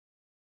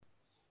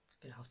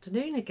Good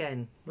afternoon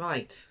again.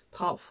 Right,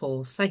 part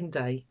 4, same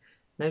day,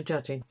 no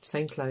judging,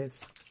 same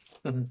clothes.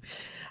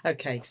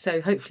 Okay,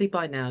 so hopefully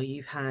by now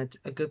you've had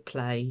a good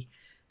play.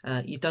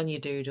 You've done your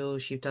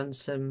doodles, you've done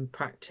some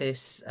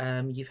practice,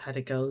 you've had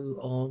a go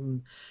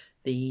on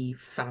the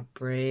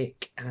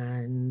fabric,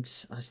 and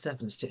I still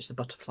haven't stitched the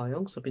butterfly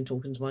on because I've been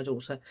talking to my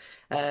daughter.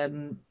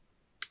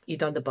 You've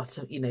done the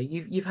butter, you know,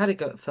 you've had a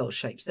go at felt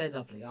shapes. They're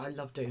lovely. I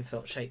love doing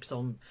felt shapes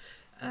on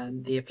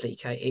the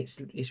applique.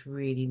 It's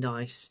really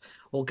nice.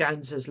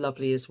 Organza's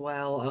lovely as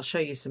well. I'll show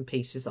you some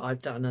pieces that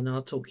I've done and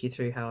I'll talk you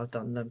through how I've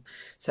done them.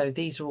 So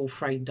these are all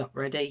framed up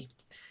ready.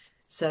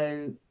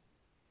 So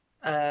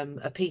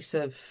a piece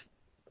of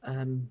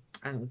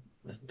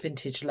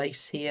vintage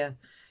lace here,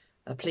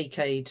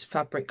 appliqued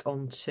fabric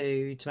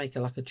onto to make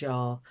it like a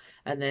jar,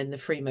 and then the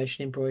free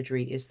motion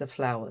embroidery is the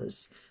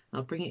flowers.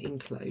 I'll bring it in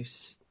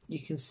close. You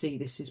can see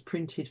this is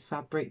printed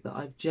fabric that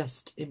I've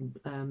just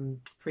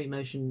free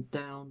motion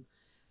down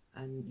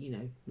and, you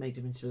know, made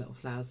them into little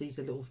flowers. These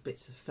are little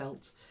bits of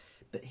felt,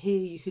 but here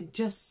you can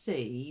just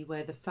see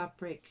where the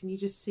fabric, can you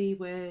just see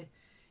where,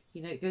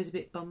 you know, it goes a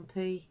bit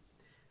bumpy,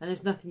 and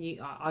there's nothing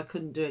I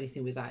couldn't do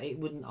anything with that. It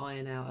wouldn't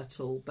iron out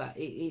at all, but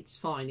it's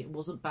fine. It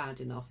wasn't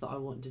bad enough that I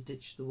wanted to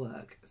ditch the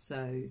work.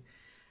 So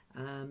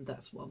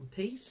that's one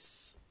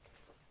piece.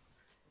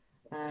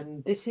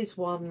 This is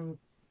one,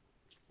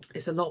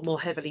 it's a lot more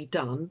heavily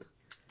done.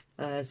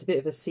 It's a bit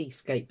of a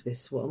seascape,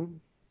 this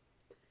one,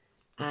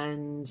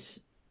 and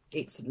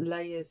it's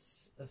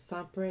layers of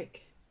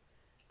fabric,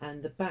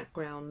 and the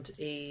background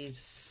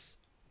is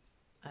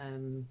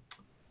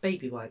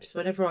baby wipes.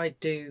 Whenever I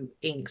do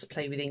inks,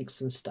 play with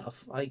inks and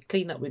stuff, I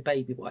clean up with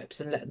baby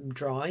wipes and let them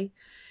dry,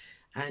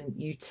 and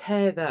you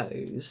tear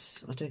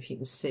those. I don't know if you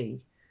can see,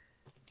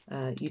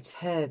 you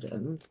tear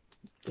them.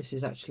 This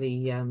is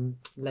actually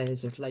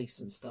layers of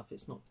lace and stuff,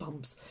 it's not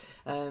bumps,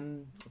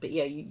 but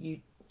yeah, you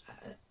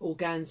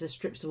organza,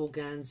 strips of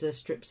organza,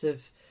 strips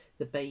of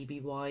the baby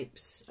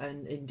wipes,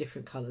 and in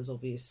different colours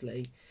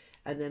obviously,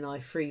 and then I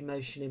free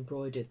motion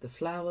embroidered the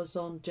flowers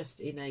on just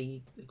in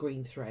a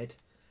green thread,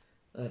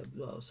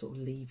 well, sort of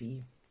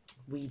leafy,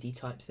 weedy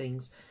type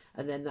things,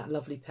 and then that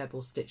lovely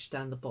pebble stitched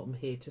down the bottom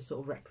here to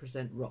sort of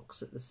represent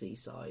rocks at the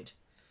seaside.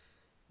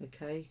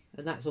 Okay,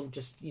 and that's all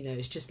just, you know,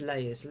 it's just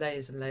layers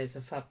and layers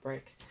of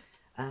fabric.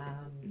 Let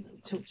me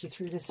talk you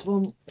through this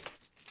one.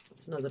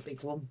 That's another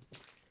big one.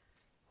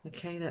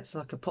 Okay, that's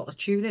like a pot of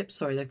tulips.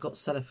 Sorry, they've got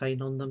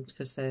cellophane on them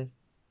because they're,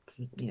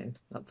 you know,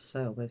 up for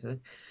sale basically.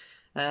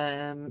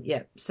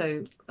 Yeah,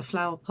 so a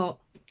flower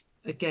pot,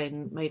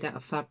 again made out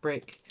of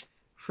fabric,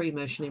 free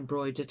motion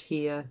embroidered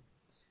here,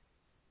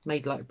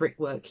 made like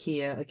brickwork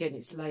here. Again,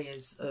 it's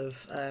layers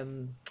of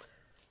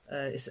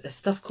it's a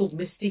stuff called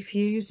Misty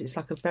Fuse. It's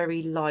like a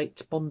very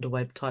light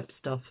Bondaweb type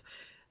stuff,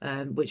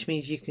 which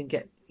means you can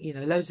get, you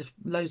know,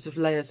 loads of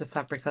layers of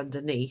fabric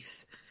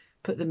underneath,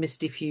 put the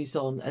Misty Fuse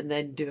on, and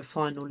then do a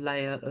final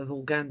layer of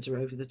organza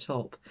over the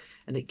top,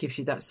 and it gives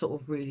you that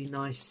sort of really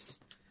nice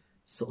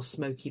sort of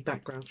smoky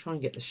background. Try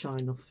and get the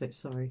shine off of it,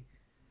 sorry,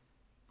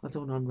 I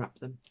don't want to unwrap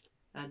them.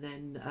 And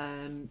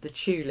then the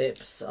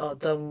tulips are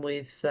done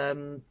with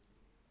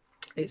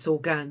it's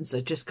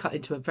organza just cut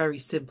into a very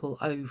simple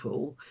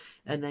oval,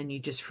 and then you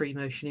just free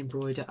motion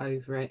embroider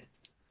over it.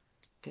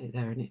 Get it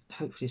there, and it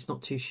hopefully it's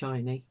not too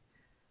shiny.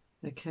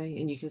 Okay,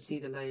 and you can see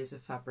the layers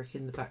of fabric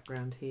in the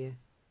background here.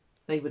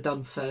 They were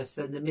done first,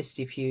 then the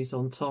Misty Fuse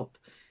on top,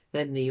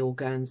 then the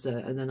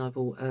organza, and then I've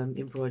all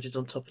embroidered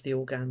on top of the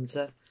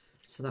organza.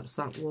 So that's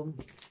that one.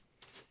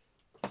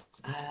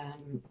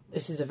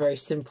 This is a very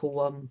simple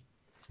one,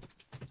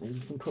 and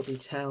you can probably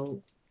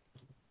tell.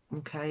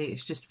 Okay,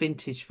 it's just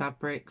vintage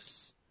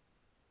fabrics.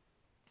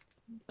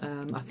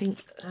 I think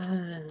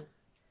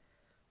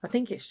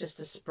it's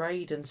just a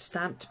sprayed and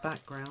stamped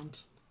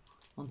background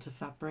onto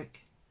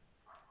fabric,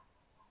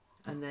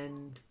 and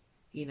then,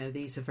 you know,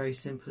 these are very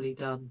simply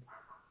done.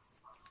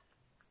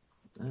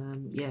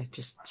 Yeah,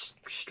 just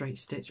straight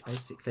stitch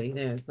basically. You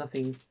know,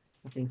 nothing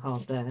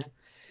hard there.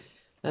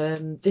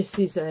 This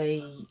is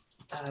a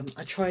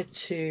I tried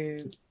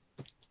to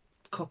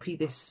copy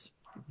this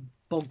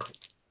bog,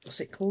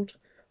 what's it called?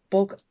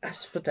 Bog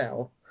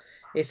asphodel.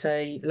 It's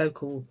a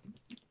local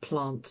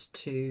plant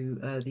to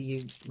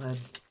the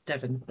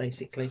Devon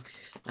basically,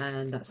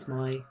 and that's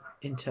my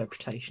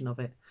interpretation of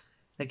it.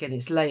 Again,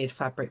 it's layered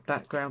fabric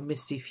background,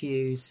 Misty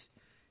Fuse,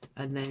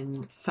 and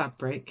then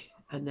fabric,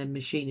 and then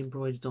machine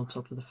embroidered on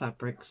top of the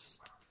fabrics.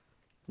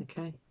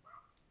 Okay,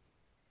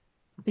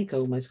 I think I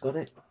almost got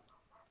it.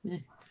 Yeah,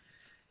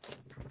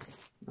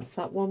 that's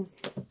that one.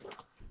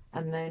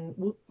 And then,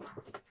 whoop,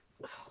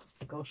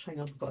 gosh, hang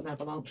on, I've got an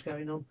avalanche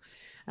going on.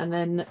 And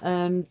then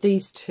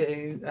these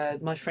two,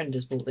 my friend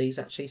has bought these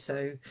actually,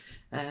 so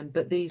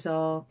but these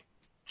are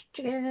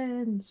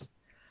chickens.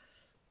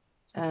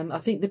 I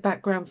think the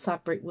background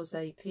fabric was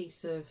a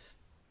piece of,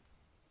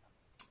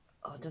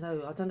 I don't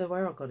know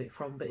where I got it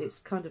from, but it's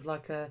kind of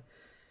like a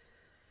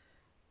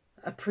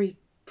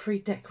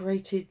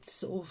pre-decorated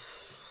sort of,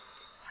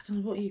 I don't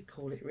know what you'd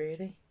call it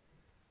really.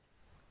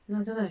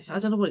 I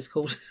don't know what it's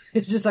called.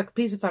 It's just like a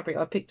piece of fabric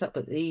I picked up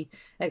at the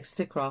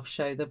Exeter Craft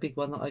Show, the big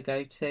one that I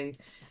go to,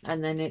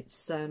 and then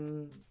it's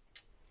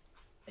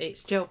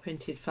gel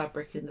printed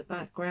fabric in the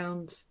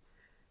background.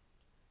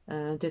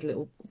 Did a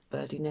little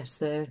birdie nest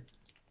there,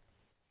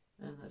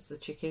 and that's the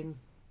chicken,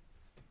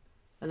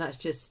 and that's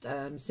just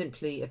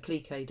simply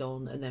appliqued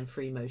on and then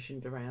free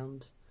motioned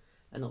around,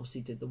 and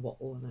obviously did the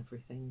wattle and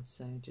everything,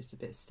 so just a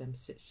bit of stem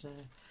stitch there.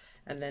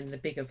 And then the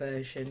bigger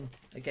version,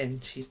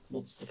 again, she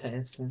wants the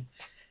pair, so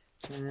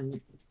here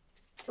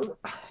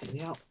we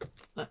are.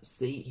 That's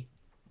the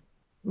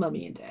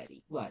mummy and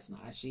daddy. Well, it's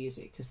not actually, is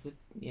it? Because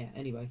yeah,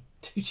 anyway,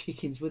 2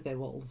 chickens with their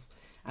wattles,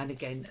 and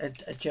again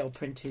a gel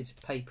printed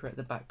paper at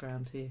the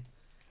background here.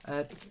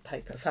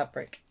 Paper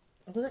fabric.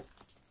 What was it?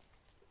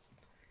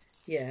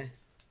 Yeah.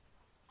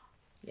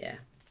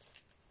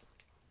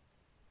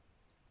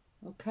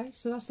 Okay,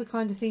 so that's the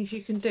kind of things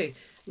you can do.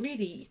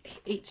 Really,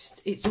 it's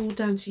all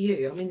down to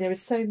you. I mean, there are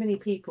so many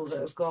people that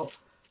have got,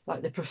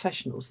 like the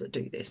professionals that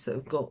do this, that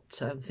have got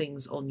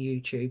things on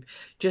YouTube.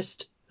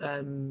 Just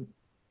in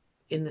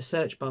the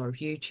search bar of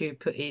YouTube,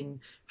 put in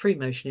free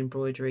motion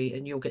embroidery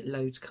and you'll get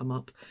loads come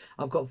up.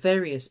 I've got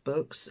various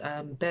books.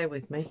 Bear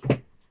with me.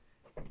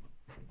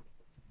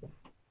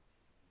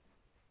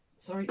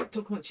 Sorry,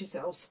 talk amongst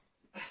yourselves.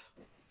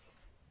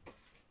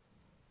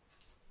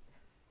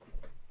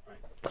 Right,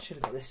 should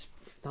have got this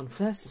done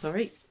first,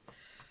 sorry.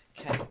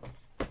 Okay,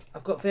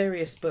 I've got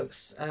various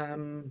books.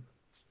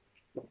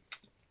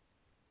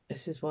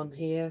 This is one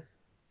here.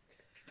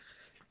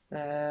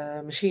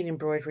 Machine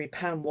embroidery,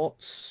 Pam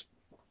Watts.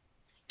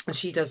 And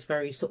she does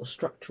very sort of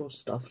structural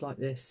stuff like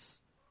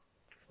this,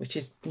 which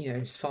is, you know,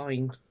 it's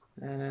fine.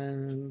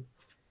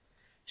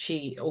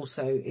 She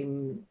also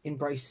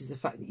embraces the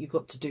fact that you've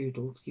got to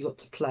doodle, you've got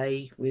to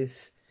play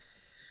with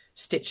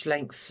stitch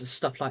lengths and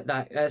stuff like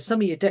that.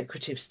 Some of your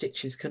decorative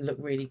stitches can look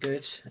really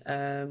good,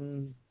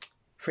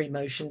 free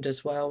motioned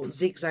as well.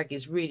 Zigzag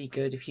is really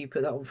good if you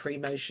put that on free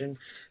motion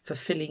for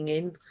filling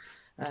in.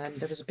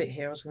 There was a bit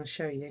here I was going to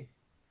show you.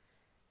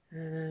 I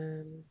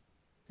don't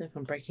know if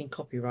I'm breaking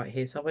copyright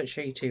here, so I won't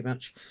show you too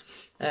much.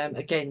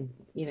 Again,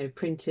 you know,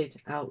 printed,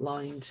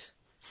 outlined.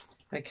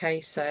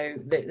 Okay, so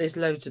there's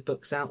loads of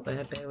books out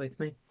there, bear with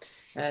me.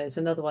 There's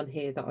another one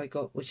here that I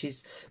got, which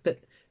is, but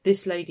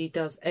this lady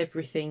does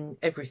everything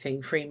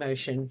free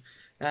motion.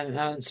 And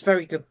it's a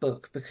very good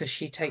book because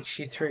she takes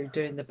you through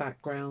doing the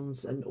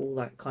backgrounds and all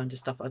that kind of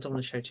stuff. I don't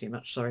want to show too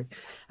much, sorry.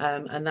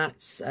 And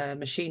that's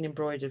Machine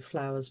Embroidered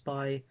Flowers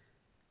by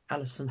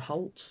Alison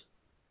Holt.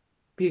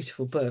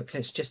 Beautiful book.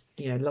 It's just,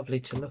 you know, lovely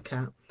to look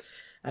at.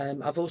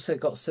 I've also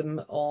got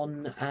some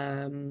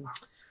on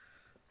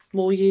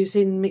more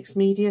using mixed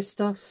media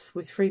stuff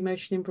with free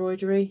motion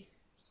embroidery.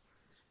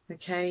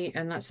 Okay,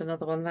 and that's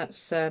another one.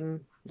 That's oh,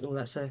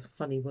 that's a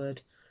funny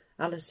word.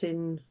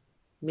 Alison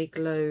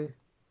Miglo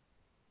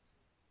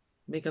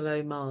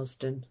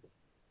Marsden.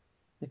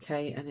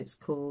 Okay, and it's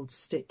called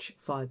Stitch,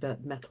 Fibre,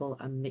 Metal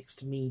and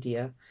Mixed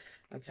Media.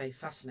 Okay,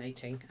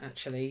 fascinating,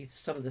 actually.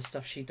 Some of the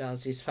stuff she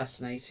does is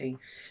fascinating,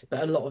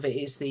 but a lot of it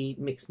is the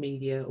mixed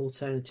media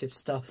alternative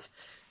stuff,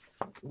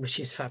 which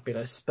is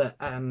fabulous. But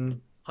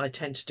I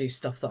tend to do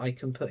stuff that I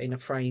can put in a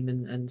frame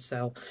and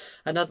sell.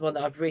 Another one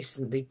that I've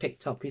recently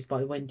picked up is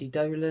by Wendy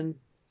Dolan.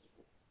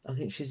 I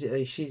think she's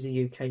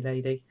a UK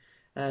lady.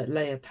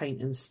 Layer,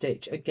 Paint and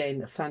Stitch.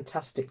 Again, a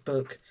fantastic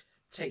book.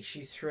 Takes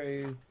you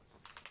through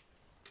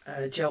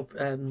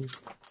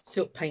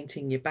silk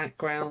painting your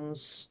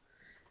backgrounds.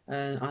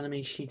 And I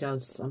mean, she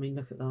does, I mean,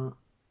 look at that.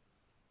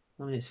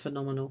 I mean, it's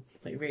phenomenal.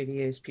 It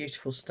really is.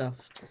 Beautiful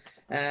stuff.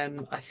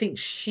 I think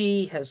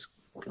she has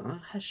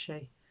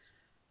she?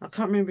 I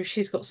can't remember if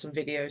she's got some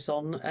videos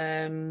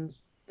on.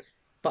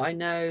 But I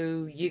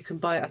know you can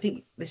buy, I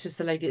think this is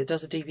the lady that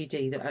does a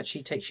DVD that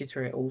actually takes you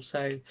through it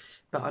also.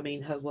 But I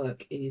mean, her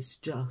work is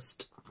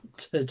just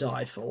to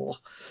die for.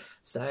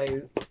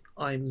 So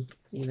I'm,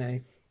 you know,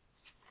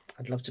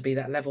 I'd love to be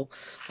that level.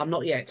 I'm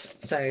not yet.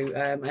 So,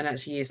 and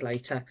that's years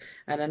later.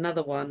 And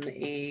another one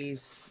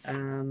is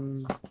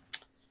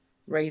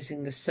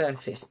Raising the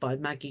Surface by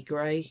Maggie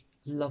Gray.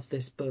 Love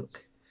this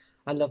book.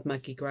 I love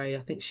Maggie Gray. I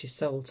think she's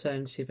so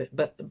alternative,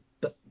 but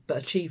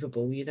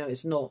achievable. You know,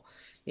 it's not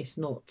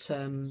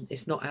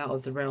out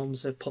of the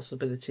realms of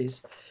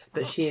possibilities.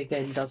 But she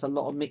again does a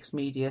lot of mixed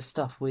media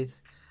stuff with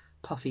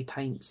puffy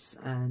paints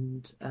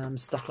and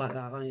stuff like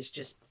that. And it's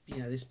just, you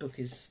know, this book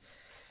is,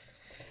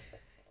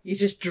 you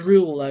just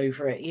drool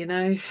over it, you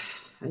know,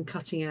 and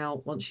cutting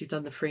out once you've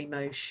done the free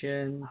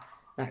motion,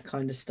 that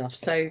kind of stuff.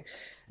 So,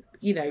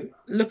 you know,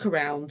 look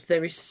around.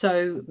 There is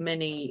so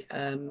many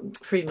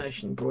free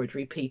motion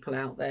embroidery people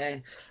out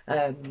there.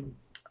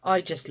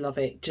 I just love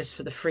it, just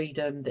for the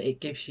freedom that it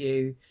gives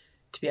you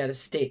to be able to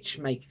stitch,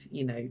 make,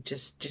 you know,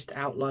 just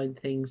outline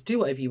things, do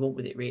whatever you want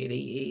with it, really.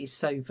 It is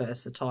so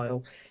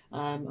versatile.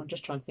 I'm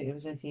just trying to think if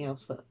there's anything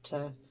else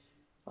that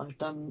I've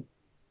done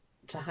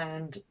to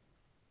hand.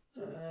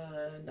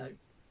 No,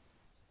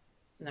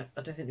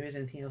 I don't think there is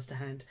anything else to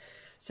hand.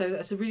 So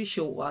that's a really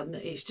short one.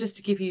 It's just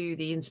to give you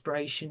the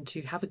inspiration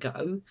to have a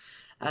go.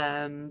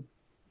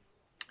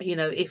 you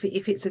know, if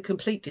it's a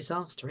complete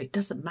disaster, it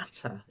doesn't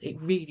matter. It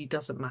really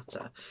doesn't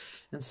matter.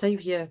 And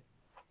save your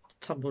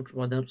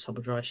well, not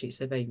tumble dry sheets,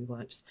 they're baby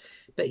wipes.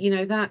 But you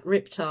know, that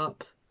ripped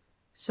up,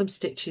 some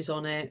stitches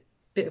on it,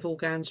 bit of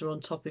organza on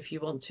top if you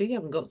want to. You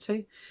haven't got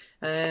to.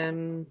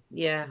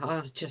 Yeah,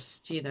 I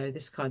just, you know,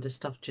 this kind of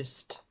stuff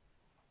just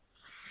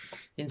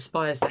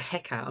inspires the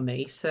heck out of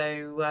me.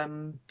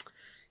 So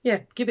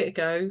yeah, give it a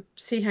go,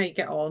 see how you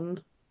get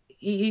on.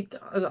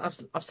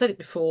 I've said it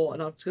before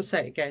and I'm just going to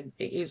say it again,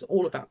 it is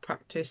all about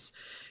practice.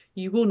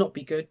 You will not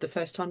be good the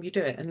first time you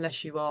do it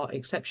unless you are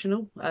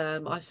exceptional.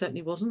 I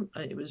certainly wasn't.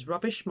 It was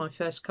rubbish my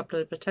first couple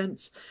of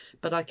attempts,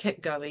 but I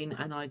kept going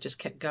and I just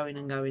kept going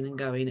and going and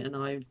going, and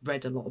I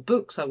read a lot of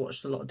books, I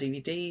watched a lot of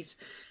DVDs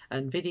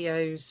and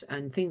videos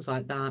and things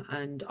like that,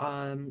 and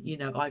you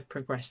know, I've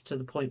progressed to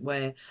the point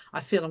where I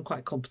feel I'm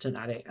quite competent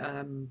at it.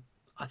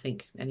 I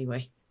think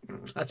anyway.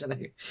 I don't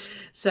know.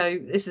 So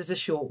this is a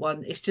short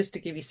one. It's just to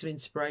give you some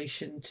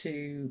inspiration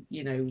to,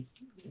 you know,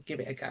 give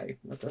it a go.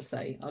 As I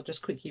say, I'll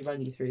just quickly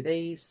run you through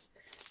these.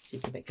 So you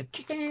can make a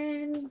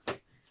chicken.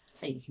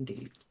 And you can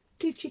do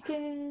 2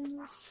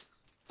 chickens.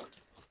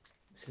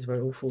 This is where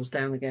it all falls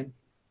down again.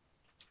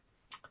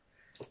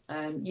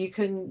 You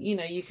can, you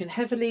know, you can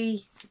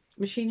heavily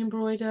machine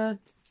embroider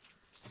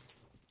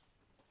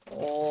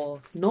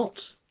or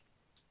not.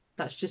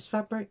 That's just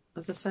fabric,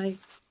 as I say.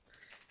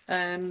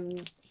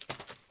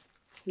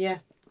 Yeah,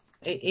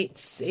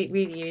 it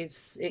really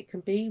is. It can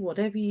be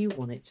whatever you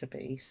want it to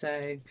be.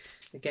 So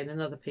again,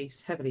 another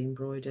piece, heavily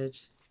embroidered,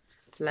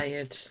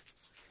 layered.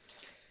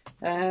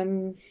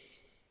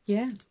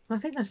 Yeah, I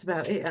think that's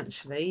about it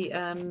actually.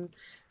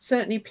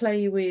 Certainly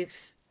play with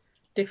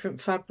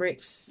different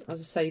fabrics. As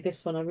I say,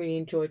 this one I really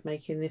enjoyed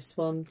making this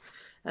one.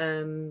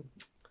 I'm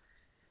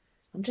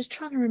just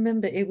trying to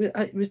remember.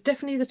 It was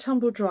definitely the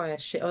tumble dryer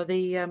shit or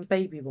the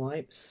baby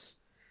wipes.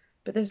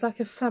 But there's like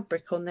a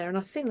fabric on there, and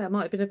I think that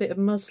might have been a bit of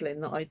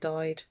muslin that I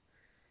dyed.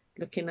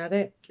 Looking at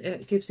it,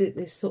 it gives it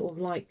this sort of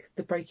like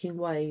the breaking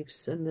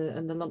waves and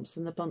the lumps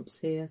and the bumps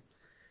here.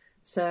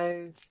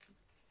 So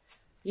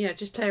yeah,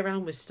 just play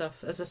around with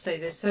stuff. As I say,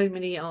 there's so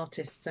many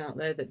artists out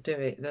there that do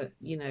it that,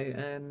 you know,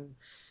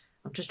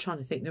 I'm just trying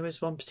to think. There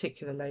was one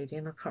particular lady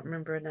and I can't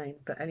remember her name,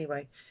 but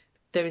anyway,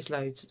 there is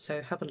loads.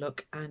 So have a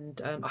look,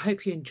 and I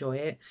hope you enjoy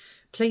it.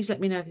 Please let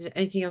me know if there's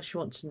anything else you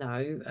want to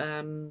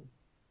know.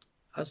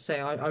 I say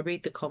I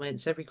read the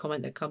comments. Every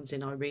comment that comes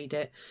in, I read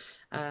it.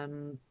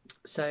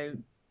 So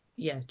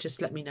yeah,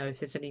 just let me know if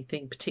there's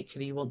anything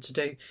particular you want to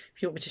do.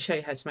 If you want me to show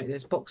you how to make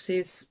those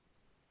boxes,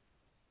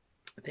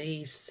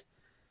 these,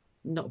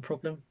 not a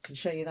problem, can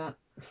show you that.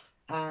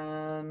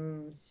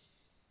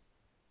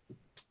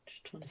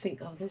 Just trying to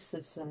think. Oh, this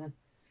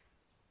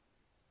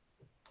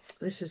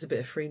is a bit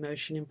of free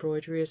motion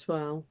embroidery as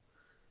well,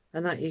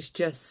 and that is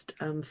just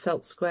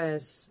felt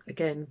squares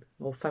again,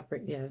 or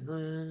fabric. Yeah.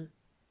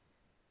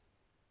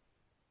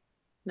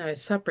 No,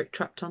 it's fabric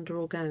trapped under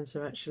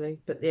organza actually,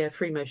 but yeah,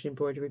 free motion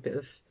embroidery, a bit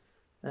of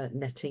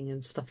netting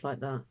and stuff like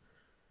that.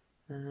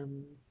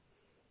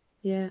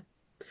 Yeah,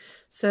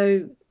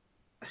 so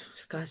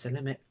sky's the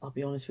limit, I'll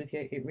be honest with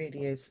you, it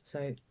really is.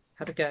 So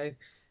have a go,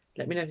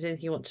 let me know if there's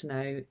anything you want to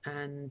know,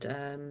 and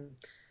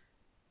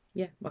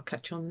yeah, I'll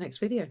catch you on the next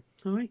video.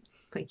 All right,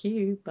 thank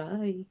you,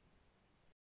 bye.